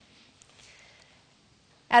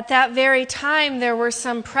At that very time, there were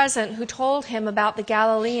some present who told him about the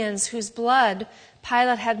Galileans whose blood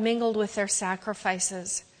Pilate had mingled with their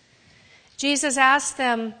sacrifices. Jesus asked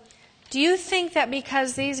them, "Do you think that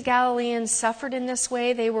because these Galileans suffered in this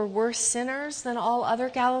way, they were worse sinners than all other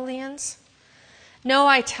Galileans? No,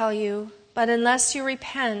 I tell you, but unless you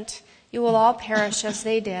repent, you will all perish as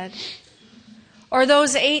they did. Or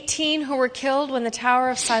those 18 who were killed when the Tower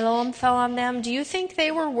of Siloam fell on them, do you think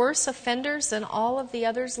they were worse offenders than all of the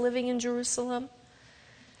others living in Jerusalem?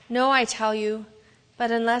 No, I tell you,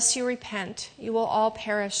 but unless you repent, you will all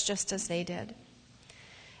perish just as they did."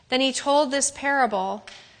 Then he told this parable.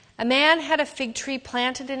 A man had a fig tree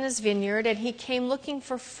planted in his vineyard, and he came looking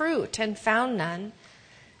for fruit and found none.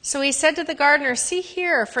 So he said to the gardener, "See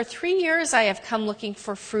here, for 3 years I have come looking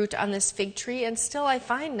for fruit on this fig tree, and still I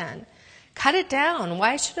find none. Cut it down.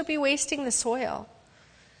 Why should it be wasting the soil?"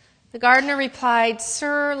 The gardener replied,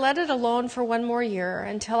 "Sir, let it alone for 1 more year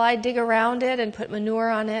until I dig around it and put manure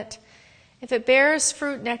on it. If it bears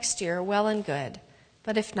fruit next year, well and good.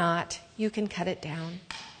 But if not, you can cut it down."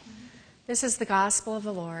 This is the gospel of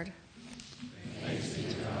the Lord. Thanks be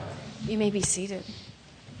to God. You may be seated.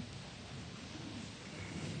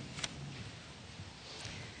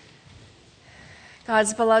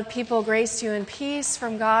 God's beloved people, grace to you and peace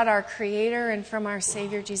from God, our Creator, and from our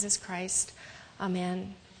Savior, Jesus Christ.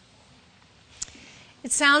 Amen.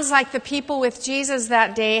 It sounds like the people with Jesus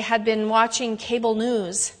that day had been watching cable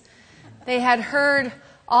news. They had heard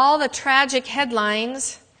all the tragic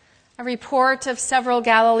headlines, a report of several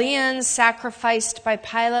Galileans sacrificed by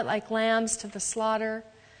Pilate like lambs to the slaughter,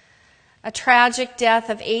 a tragic death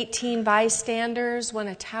of 18 bystanders when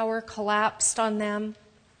a tower collapsed on them,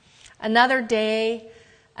 another day,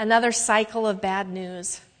 another cycle of bad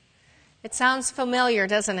news. It sounds familiar,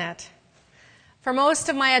 doesn't it? For most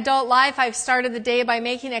of my adult life, I've started the day by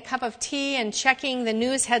making a cup of tea and checking the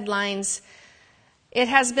news headlines. It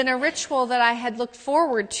has been a ritual that I had looked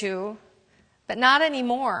forward to, but not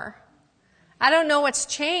anymore. I don't know what's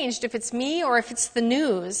changed, if it's me or if it's the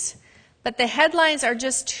news, but the headlines are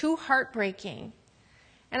just too heartbreaking.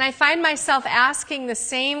 And I find myself asking the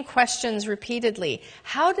same questions repeatedly.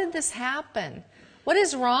 How did this happen? What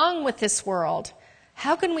is wrong with this world?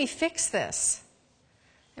 How can we fix this?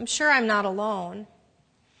 I'm sure I'm not alone.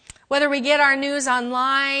 Whether we get our news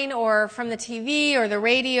online or from the TV or the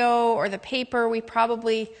radio or the paper, we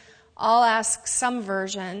probably all ask some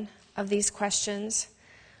version of these questions.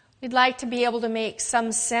 We'd like to be able to make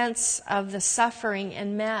some sense of the suffering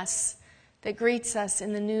and mess that greets us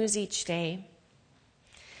in the news each day.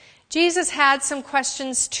 Jesus had some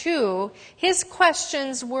questions too. His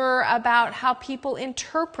questions were about how people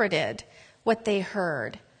interpreted what they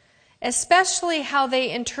heard, especially how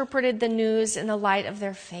they interpreted the news in the light of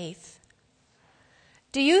their faith.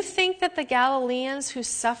 Do you think that the Galileans who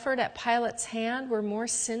suffered at Pilate's hand were more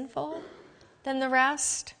sinful than the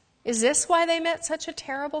rest? Is this why they met such a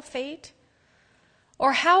terrible fate?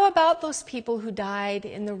 Or how about those people who died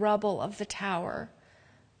in the rubble of the tower?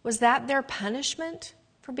 Was that their punishment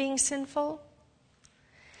for being sinful?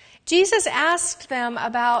 Jesus asked them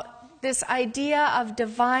about this idea of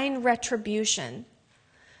divine retribution,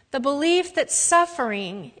 the belief that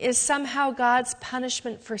suffering is somehow God's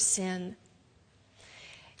punishment for sin.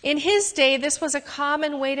 In his day, this was a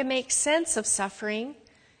common way to make sense of suffering.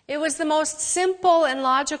 It was the most simple and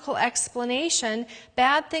logical explanation.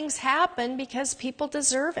 Bad things happen because people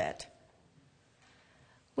deserve it.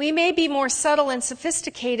 We may be more subtle and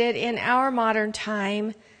sophisticated in our modern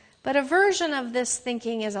time, but a version of this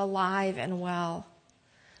thinking is alive and well.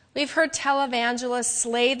 We've heard televangelists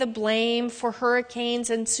lay the blame for hurricanes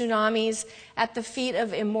and tsunamis at the feet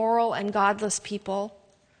of immoral and godless people.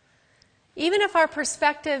 Even if our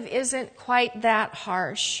perspective isn't quite that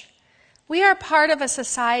harsh, we are part of a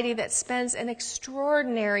society that spends an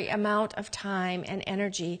extraordinary amount of time and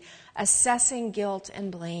energy assessing guilt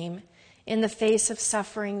and blame in the face of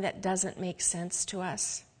suffering that doesn't make sense to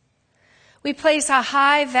us. We place a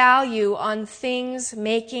high value on things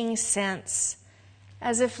making sense,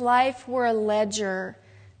 as if life were a ledger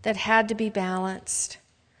that had to be balanced.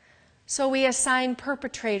 So we assign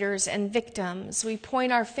perpetrators and victims. We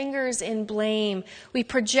point our fingers in blame. We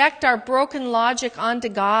project our broken logic onto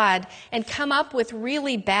God and come up with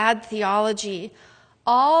really bad theology,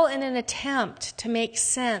 all in an attempt to make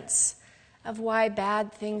sense of why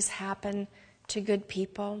bad things happen to good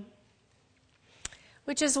people.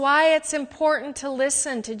 Which is why it's important to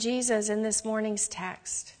listen to Jesus in this morning's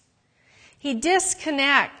text. He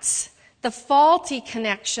disconnects the faulty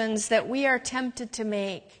connections that we are tempted to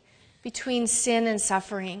make between sin and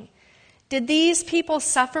suffering. Did these people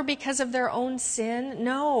suffer because of their own sin?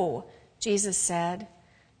 No, Jesus said.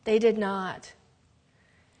 They did not.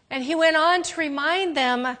 And he went on to remind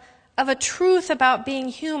them of a truth about being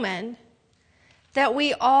human, that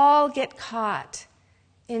we all get caught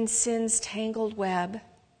in sin's tangled web.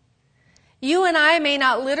 You and I may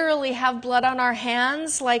not literally have blood on our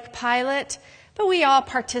hands like Pilate, but we all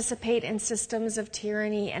participate in systems of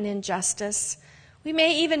tyranny and injustice. We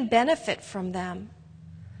may even benefit from them.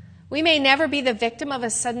 We may never be the victim of a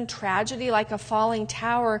sudden tragedy like a falling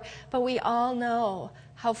tower, but we all know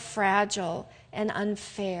how fragile and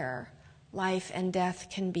unfair life and death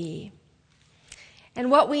can be. And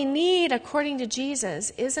what we need, according to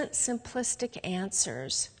Jesus, isn't simplistic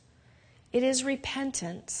answers. It is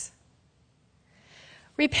repentance.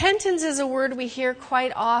 Repentance is a word we hear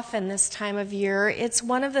quite often this time of year. It's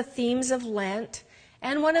one of the themes of Lent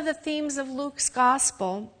and one of the themes of Luke's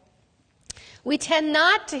gospel. We tend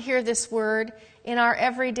not to hear this word in our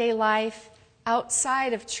everyday life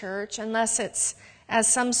outside of church unless it's as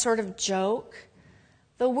some sort of joke.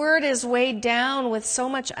 The word is weighed down with so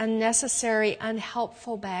much unnecessary,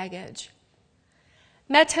 unhelpful baggage.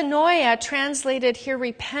 Metanoia, translated here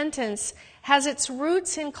repentance, has its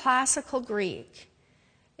roots in classical Greek.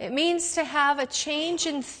 It means to have a change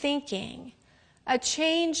in thinking, a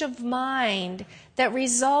change of mind that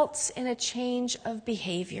results in a change of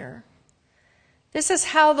behavior. This is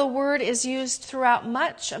how the word is used throughout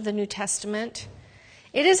much of the New Testament.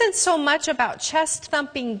 It isn't so much about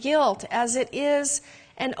chest-thumping guilt as it is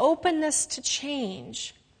an openness to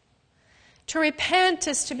change. To repent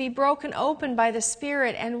is to be broken open by the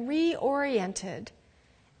Spirit and reoriented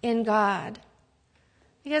in God.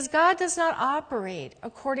 Because God does not operate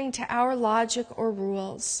according to our logic or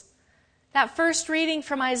rules. That first reading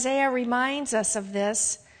from Isaiah reminds us of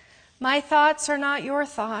this. My thoughts are not your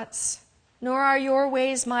thoughts, nor are your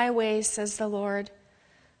ways my ways, says the Lord.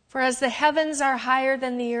 For as the heavens are higher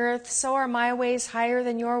than the earth, so are my ways higher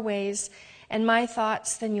than your ways, and my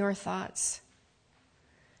thoughts than your thoughts.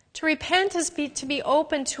 To repent is to be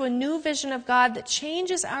open to a new vision of God that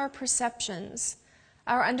changes our perceptions,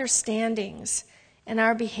 our understandings, and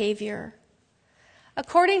our behavior.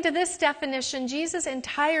 According to this definition, Jesus'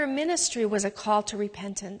 entire ministry was a call to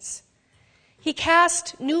repentance. He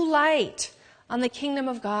cast new light on the kingdom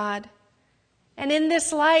of God. And in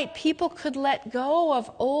this light, people could let go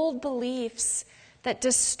of old beliefs that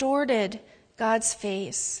distorted God's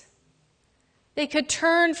face. They could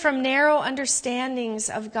turn from narrow understandings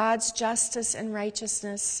of God's justice and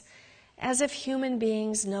righteousness as if human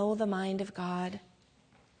beings know the mind of God.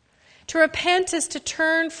 To repent is to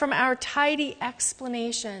turn from our tidy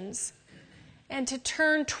explanations and to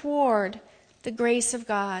turn toward the grace of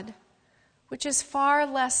God, which is far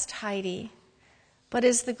less tidy, but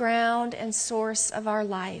is the ground and source of our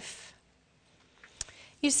life.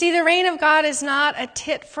 You see, the reign of God is not a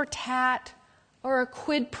tit-for-tat or a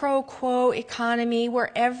quid pro quo economy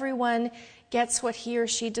where everyone gets what he or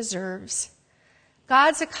she deserves.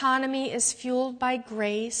 God's economy is fueled by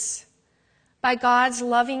grace, by God's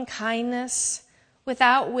loving kindness,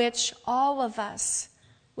 without which all of us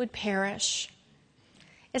would perish.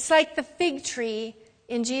 It's like the fig tree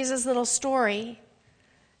in Jesus' little story.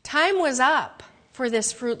 Time was up for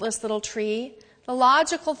this fruitless little tree. The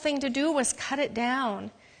logical thing to do was cut it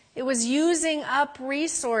down. It was using up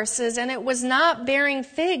resources, and it was not bearing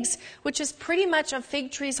figs, which is pretty much a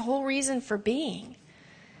fig tree's whole reason for being.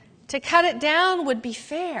 To cut it down would be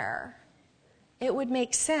fair. It would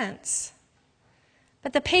make sense.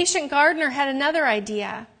 But the patient gardener had another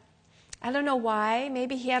idea. I don't know why.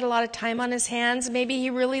 Maybe he had a lot of time on his hands. Maybe he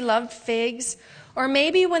really loved figs. Or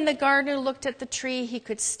maybe when the gardener looked at the tree, he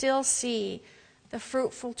could still see the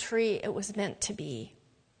fruitful tree it was meant to be.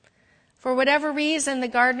 For whatever reason, the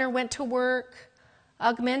gardener went to work,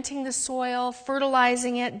 augmenting the soil,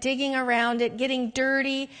 fertilizing it, digging around it, getting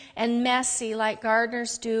dirty and messy like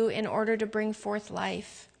gardeners do in order to bring forth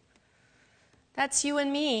life. That's you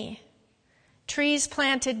and me. Trees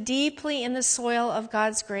planted deeply in the soil of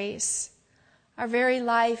God's grace, our very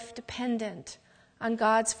life dependent on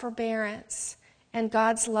God's forbearance and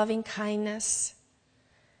God's loving kindness.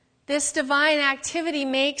 This divine activity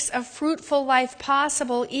makes a fruitful life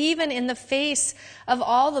possible even in the face of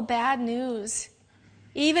all the bad news,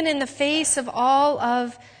 even in the face of all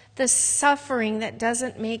of the suffering that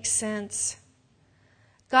doesn't make sense.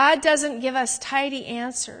 God doesn't give us tidy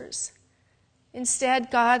answers. Instead,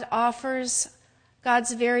 God offers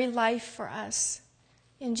God's very life for us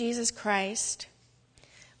in Jesus Christ.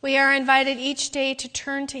 We are invited each day to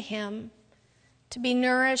turn to Him, to be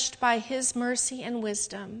nourished by His mercy and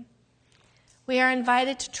wisdom. We are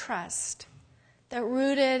invited to trust that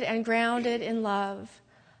rooted and grounded in love,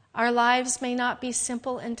 our lives may not be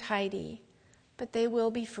simple and tidy, but they will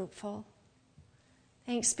be fruitful.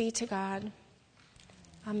 Thanks be to God.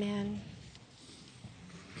 Amen.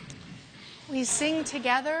 We sing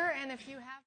together, and if you have